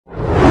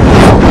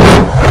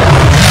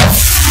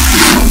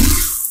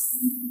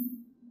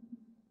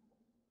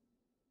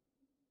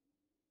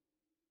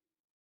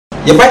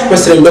The Vice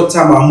President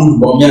Dr.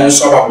 Bawumia and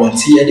Swaba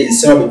Bonti and in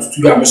Sarah to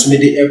do a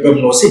Mosmede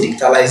Abraham no say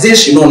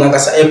digitalization no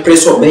Nagasa a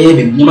press or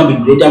baby, Yama be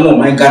greater more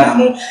my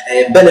Ghana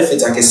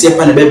benefits I can see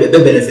upon a baby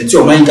benefit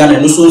your mind Ghana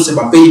no so say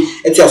pay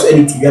et you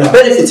any to be a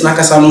benefit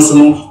Nakasa no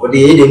so or the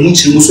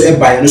Munchi Muso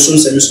by no so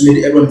say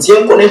Mosmede Abraham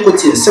Tian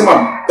Konekoti and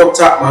Sama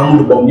Dr.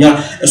 Bawumia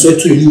and so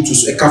to you to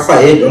a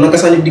cafe or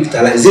Nakasa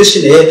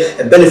digitalization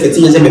a benefit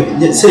in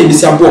the say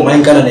Mr. my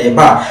Ghana a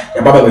bar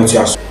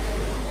Yababa.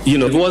 You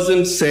know, it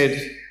wasn't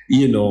said,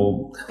 you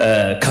know,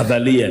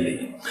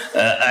 cavalierly.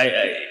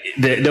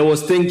 There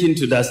was thinking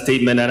to that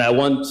statement, and I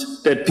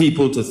wanted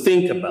people to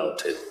think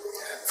about it.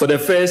 For the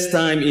first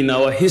time in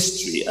our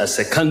history as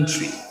a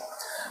country,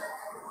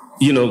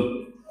 you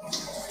know,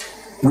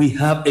 we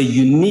have a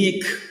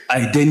unique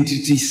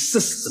identity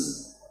system,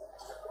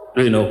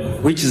 you know,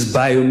 which is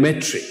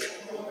biometric.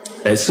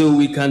 So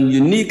we can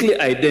uniquely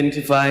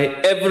identify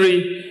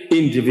every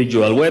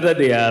individual, whether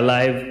they are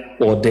alive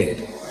or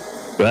dead.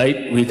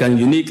 Right? We can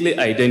uniquely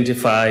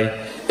identify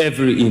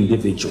every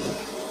individual.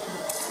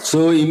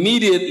 So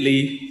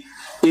immediately,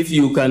 if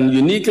you can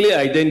uniquely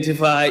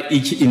identify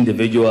each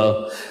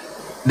individual,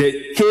 the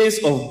case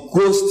of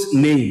ghost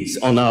names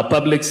on our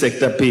public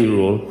sector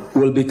payroll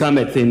will become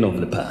a thing of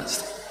the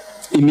past.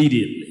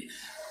 Immediately.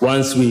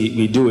 Once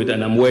we do it,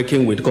 and I'm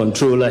working with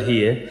Controller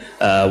here,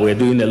 we're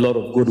doing a lot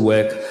of good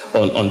work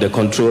on the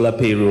Controller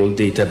payroll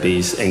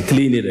database and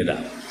cleaning it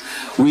up.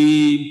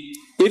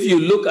 If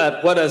you look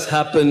at what has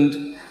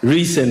happened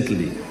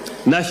recently,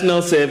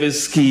 National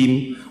Service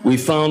Scheme, we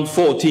found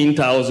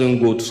 14,000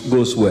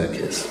 ghost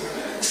workers,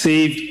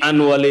 saved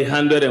annually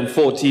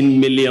 114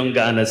 million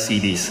Ghana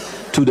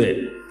cedis to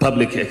the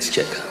public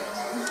exchequer.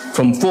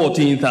 From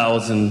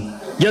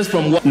 14,000, just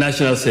from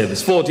National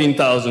Service,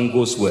 14,000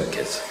 ghost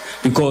workers,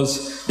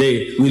 because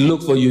we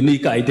look for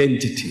unique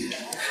identity.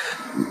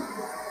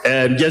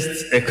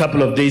 Just a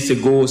couple of days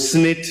ago,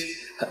 SNIT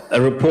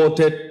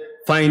reported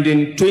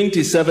finding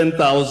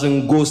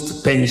 27,000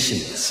 ghost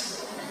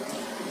pensioners.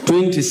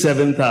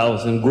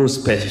 27,000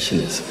 ghost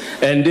pensioners.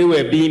 And they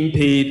were being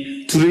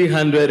paid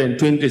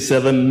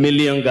 327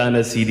 million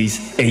Ghana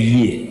cedis a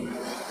year.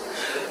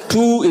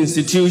 Two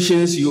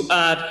institutions, you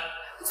add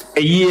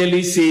a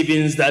yearly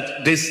savings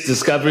that these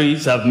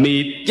discoveries have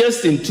made,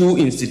 just in two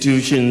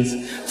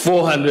institutions,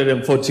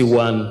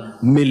 441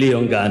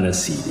 million Ghana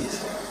cedis.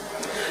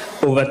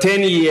 Over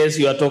 10 years,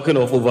 you are talking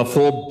of over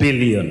 4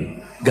 billion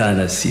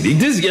Ghana cedis.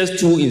 This is just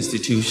two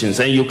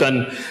institutions, and you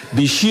can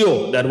be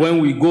sure that when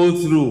we go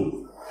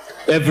through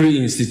every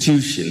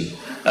institution,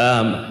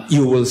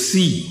 you will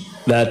see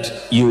that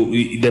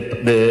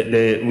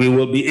we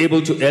will be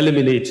able to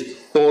eliminate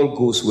all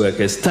ghost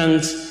workers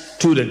thanks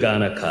to the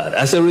Ghana card.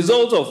 As a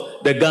result of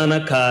the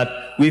Ghana card,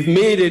 we've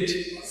made it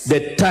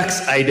the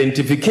tax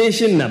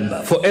identification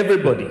number for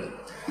everybody.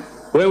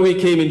 When we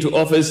came into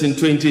office in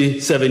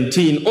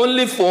 2017,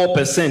 only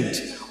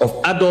 4% of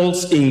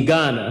adults in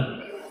Ghana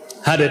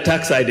had a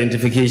tax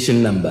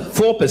identification number,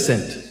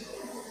 4%.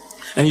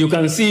 And you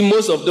can see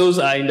most of those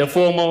are in the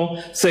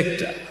formal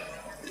sector.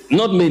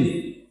 Not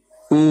many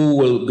who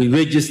will be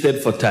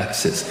registered for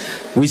taxes.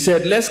 We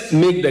said, let's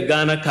make the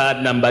Ghana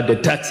card number the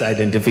tax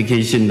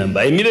identification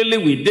number. Immediately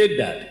we did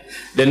that.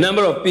 The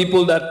number of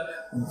people that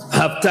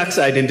have tax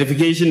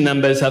identification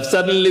numbers have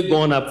suddenly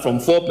gone up from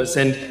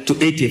 4% to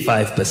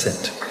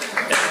 85%.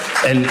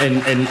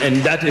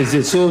 And that is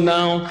it. So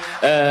now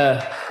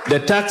the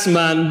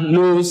taxman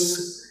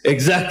knows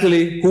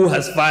exactly who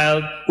has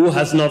filed, who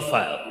has not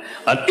filed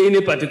at any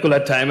particular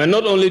time. And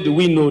not only do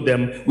we know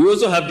them, we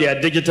also have their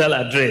digital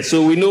address,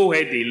 so we know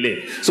where they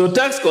live. So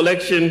tax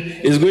collection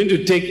is going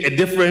to take a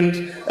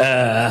different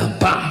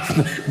path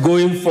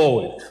going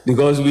forward,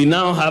 because we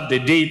now have the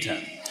data.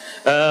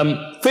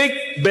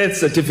 Fake birth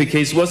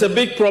certificates was a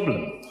big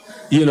problem,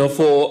 you know,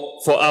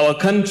 for our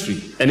country,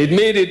 and it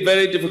made it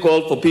very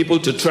difficult for people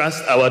to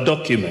trust our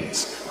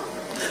documents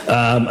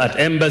at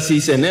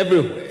embassies and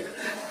everywhere,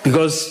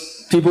 because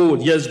people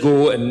would just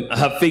go and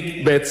have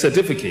fake birth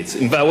certificates.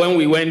 In fact, when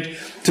we went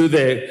to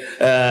the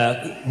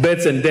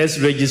births and deaths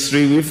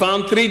registry, we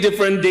found three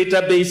different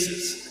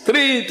databases.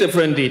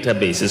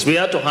 We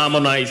had to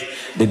harmonize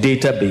the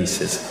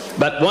databases.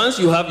 But once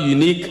you have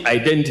unique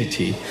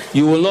identity,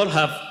 you will not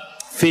have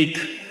fake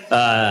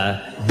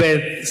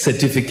birth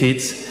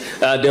certificates.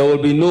 There will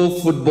be no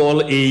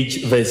football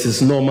age versus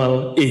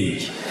normal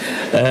age.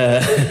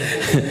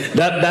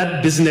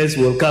 That business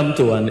will come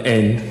to an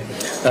end.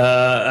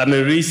 I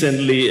mean,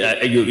 recently,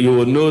 you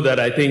will know that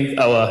I think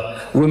our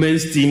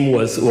women's team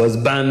was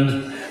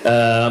banned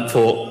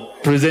for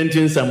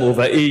presenting some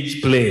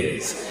overage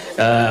players.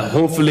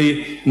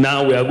 Hopefully,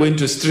 now we are going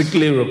to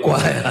strictly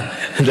require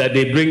that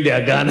they bring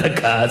their Ghana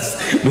cards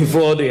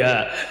before they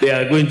are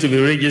going to be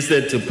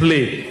registered to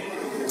play.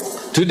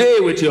 Today,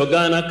 with your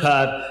Ghana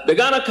card, the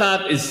Ghana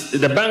card is,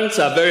 the banks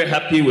are very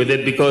happy with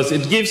it because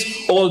it gives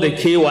all the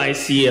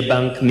KYC a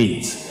bank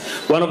needs.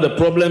 One of the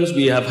problems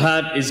we have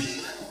had is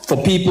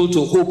for people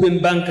to open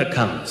bank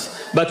accounts.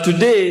 But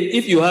today,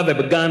 if you have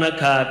a Ghana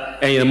card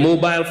and a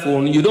mobile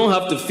phone, you don't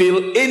have to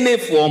fill any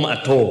form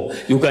at all.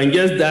 You can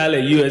just dial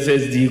a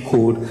USSD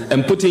code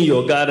and put in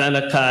your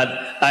Ghana card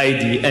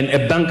ID, and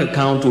a bank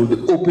account will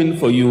be open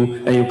for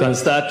you, and you can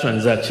start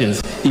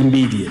transactions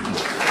immediately.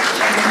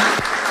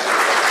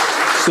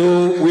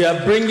 So we are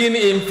bringing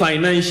in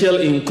financial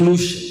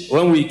inclusion.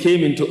 When we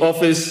came into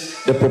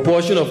office, the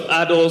proportion of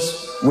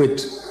adults with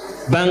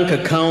bank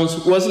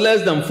accounts was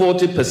less than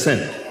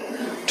 40%.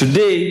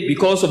 Today,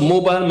 because of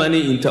mobile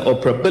money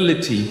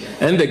interoperability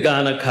and the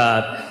Ghana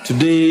card,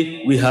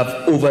 today we have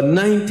over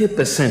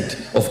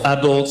 90% of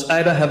adults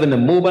either having a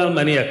mobile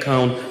money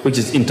account which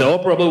is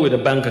interoperable with a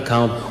bank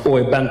account or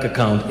a bank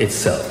account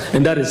itself.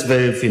 And that is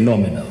very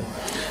phenomenal.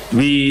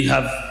 We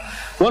have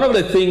one of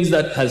the things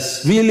that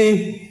has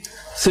really,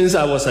 since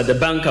I was at the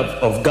Bank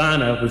of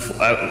Ghana,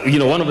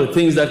 one of the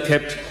things that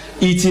kept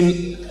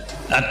eating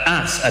at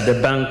us at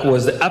the bank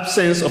was the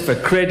absence of a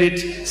credit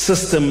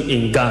system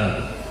in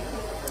Ghana.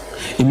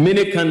 In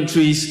many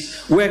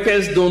countries,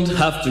 workers don't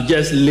have to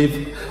just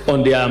live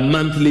on their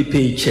monthly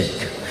paycheck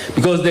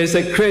because there's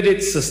a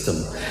credit system.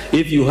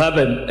 If you have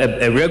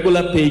a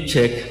regular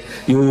paycheck,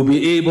 you will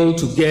be able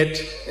to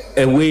get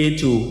a way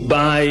to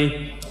buy,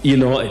 a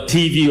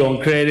TV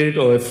on credit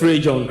or a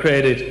fridge on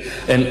credit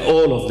and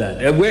all of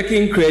that. A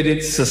working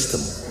credit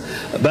system.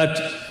 But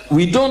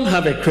we don't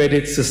have a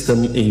credit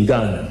system in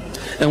Ghana.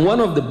 And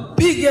one of the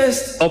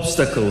biggest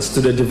obstacles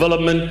to the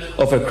development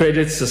of a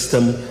credit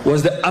system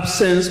was the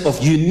absence of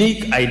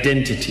unique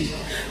identity.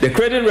 The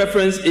credit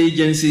reference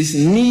agencies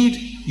need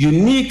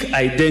unique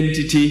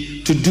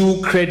identity to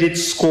do credit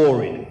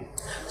scoring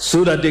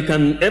so that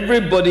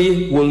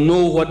everybody will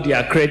know what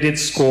their credit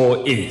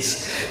score is.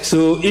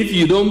 So if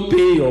you don't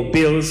pay your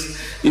bills,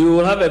 you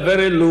will have a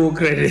very low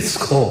credit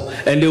score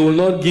and they will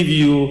not give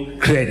you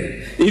credit.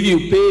 If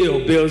you pay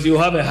your bills, you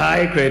have a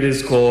high credit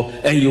score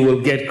and you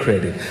will get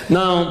credit.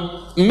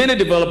 Now, many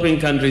developing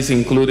countries,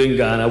 including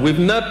Ghana, we've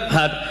not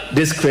had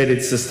this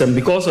credit system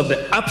because of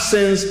the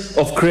absence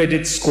of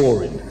credit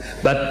scoring.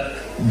 But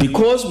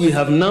because we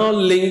have now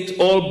linked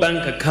all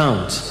bank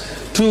accounts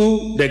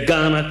to the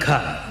Ghana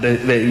card,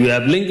 we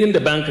have linking the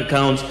bank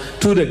accounts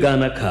to the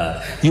Ghana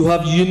card, you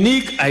have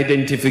unique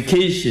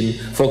identification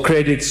for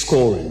credit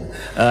scoring.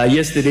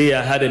 Yesterday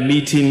I had a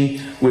meeting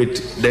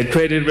with the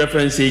credit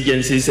reference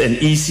agencies and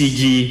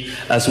ECG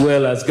as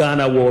well as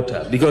Ghana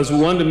Water because we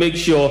want to make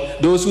sure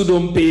those who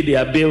don't pay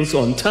their bills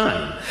on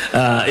time,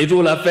 it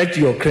will affect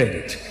your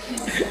credit.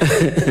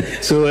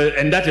 So,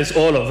 and that is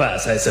all of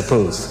us, I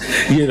suppose,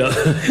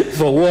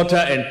 for water,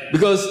 and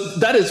because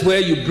that is where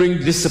you bring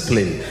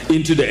discipline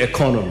into the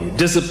economy,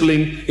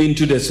 discipline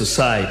into the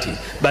society.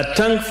 But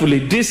thankfully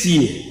this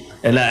year,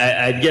 and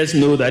I just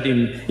know that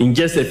in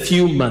just a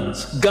few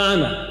months,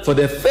 Ghana, for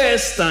the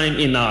first time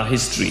in our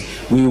history,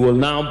 we will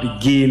now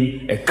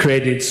begin a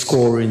credit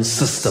scoring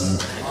system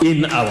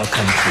in our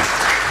country.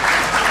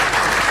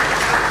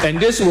 And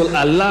this will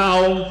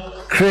allow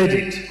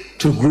credit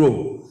to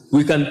grow.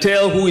 We can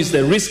tell who is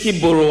the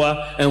risky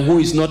borrower and who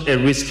is not a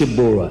risky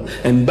borrower.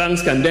 And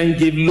banks can then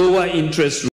give lower interest